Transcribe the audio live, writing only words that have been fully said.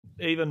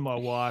even my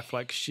wife,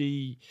 like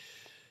she's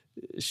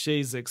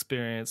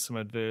experienced some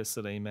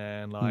adversity,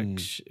 man. Like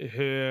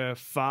her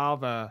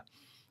father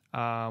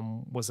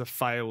was a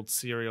failed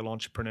serial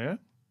entrepreneur.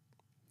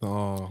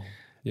 Oh,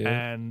 yeah.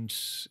 And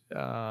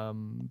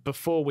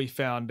before we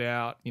found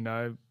out, you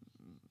know,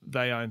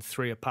 they owned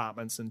 3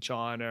 apartments in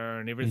China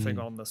and everything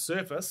on the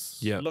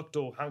surface looked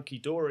all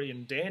hunky-dory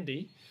and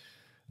dandy.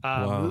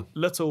 Wow.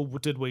 Little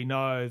did we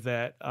know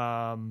that,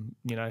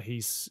 you know,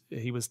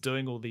 he was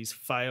doing all these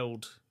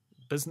failed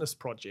business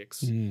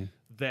projects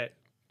that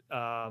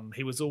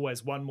he was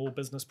always one more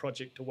business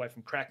project away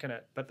from cracking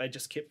it, but they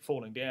just kept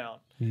falling down.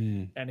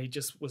 And he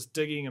just was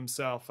digging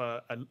himself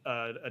a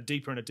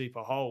deeper and a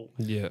deeper hole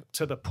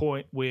to the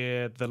point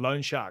where the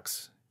loan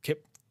sharks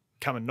kept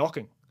coming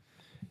knocking.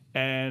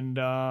 And,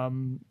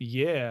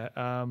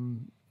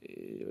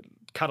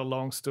 cut a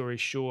long story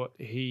short,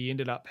 he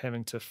ended up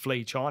having to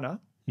flee China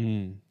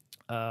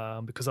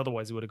because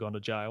otherwise he would have gone to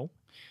jail,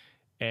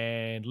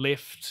 and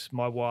left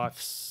my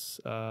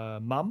wife's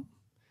mum.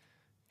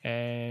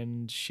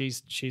 And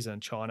she's in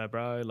China,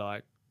 bro.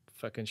 Like,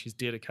 fucking, she's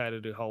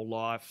dedicated her whole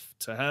life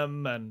to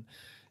him, and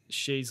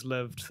she's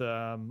lived.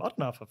 I don't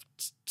know if I've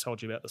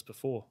told you about this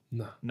before.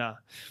 No.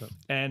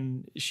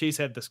 And she's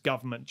had this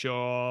government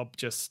job,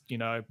 just, you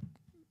know,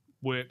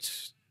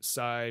 worked,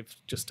 saved,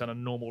 just done a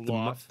normal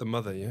life. The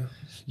mother,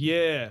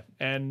 yeah.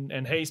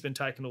 And he's been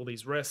taking all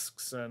these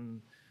risks,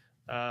 and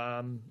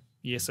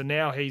so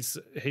now he's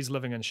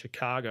living in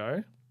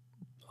Chicago.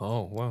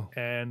 Oh, wow.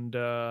 And,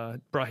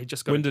 bro, he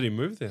just got... When did he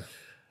move there?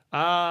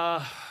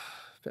 About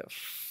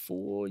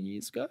 4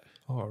 years ago.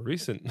 Oh,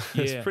 recent.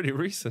 Yeah. It's pretty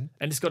recent.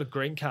 And he's got a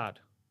green card.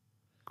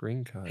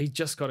 Green card. He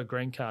just got a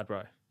green card,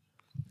 bro.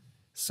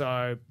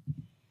 So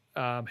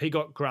he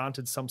got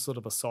granted some sort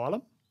of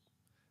asylum.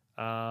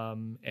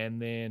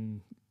 And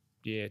then,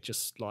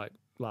 just like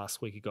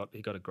last week, he got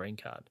a green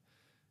card,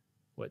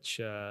 which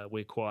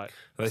we're quite...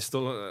 Are they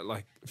still,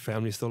 like,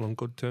 family still on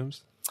good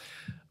terms?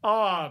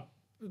 Oh...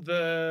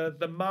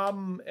 The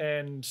mum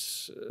and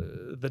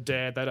the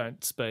dad, they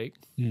don't speak.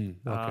 Okay.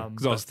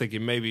 Because I was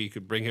thinking maybe you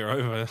could bring her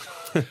over.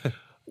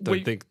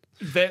 Think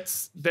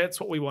that's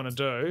what we want to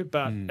do,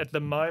 but at the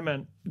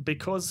moment,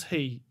 because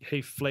he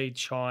fled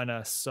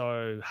China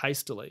so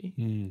hastily,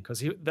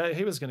 because he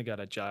was going to go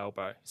to jail,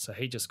 bro. So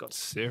he just got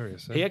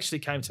serious. He actually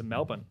came to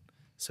Melbourne,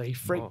 so he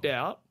freaked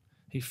out.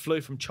 He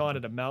flew from China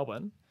to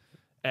Melbourne,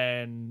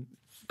 and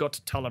got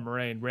to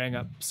Tullamarine, rang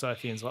up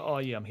Sophie, and was like, "Oh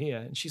yeah, I'm here,"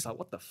 and she's like,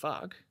 "What the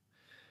fuck?"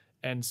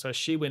 And so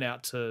she went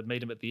out to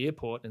meet him at the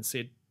airport and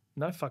said,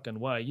 "No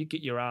fucking way, you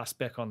get your ass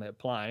back on that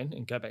plane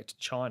and go back to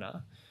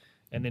China."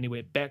 And then he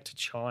went back to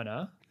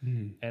China,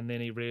 and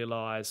then he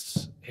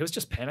realised he was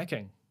just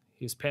panicking.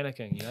 He was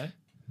panicking, you know,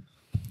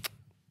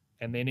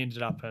 and then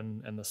ended up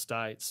in the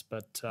States.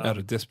 But out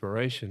of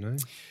desperation, eh?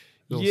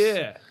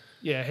 Yeah.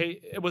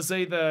 It was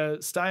either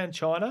stay in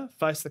China,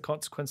 face the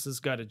consequences,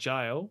 go to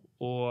jail,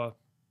 or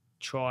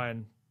try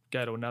and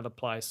go to another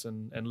place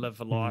and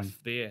live a life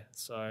there.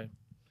 So...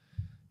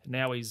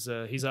 Now he's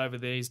over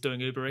there. He's doing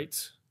Uber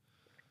Eats.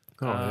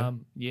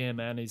 Yeah,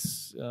 man.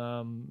 He's you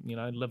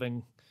know,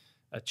 living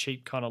a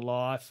cheap kind of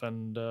life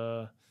and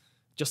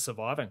just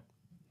surviving.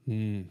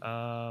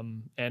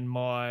 And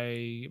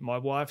my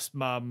wife's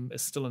mum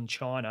is still in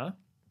China,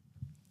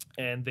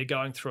 and they're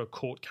going through a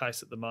court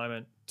case at the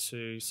moment.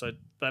 So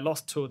they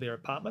lost 2 of their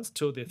apartments.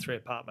 2 of their 3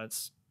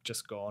 apartments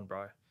just gone,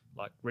 bro.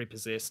 Like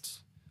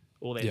repossessed.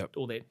 All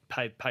that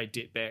paid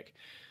debt back.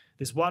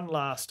 There's one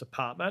last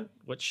apartment,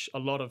 which a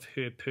lot of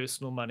her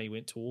personal money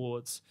went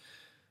towards,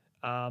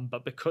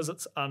 but because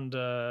it's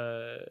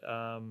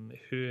under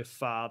her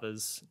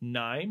father's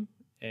name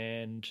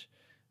and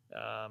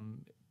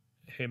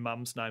her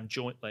mum's name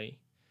jointly,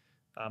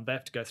 they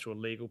have to go through a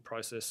legal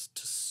process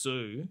to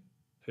sue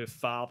her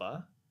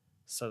father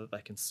so that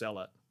they can sell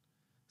it.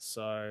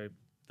 So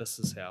this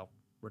is how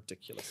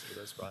ridiculous it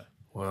is, bro.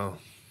 Wow.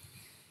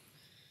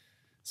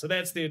 So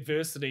that's the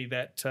adversity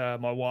that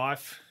my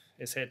wife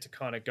has had to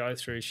kind of go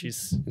through.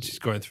 She's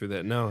going through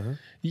that now, huh?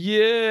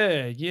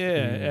 Yeah.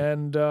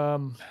 And,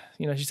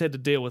 you know, she's had to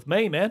deal with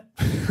me, man.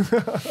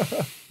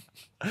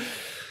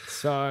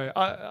 So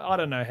I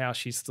don't know how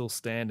she's still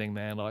standing,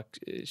 man. Like,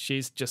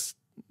 she's just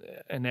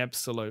an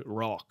absolute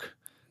rock.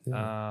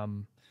 Yeah.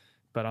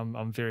 But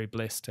I'm very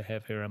blessed to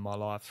have her in my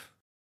life.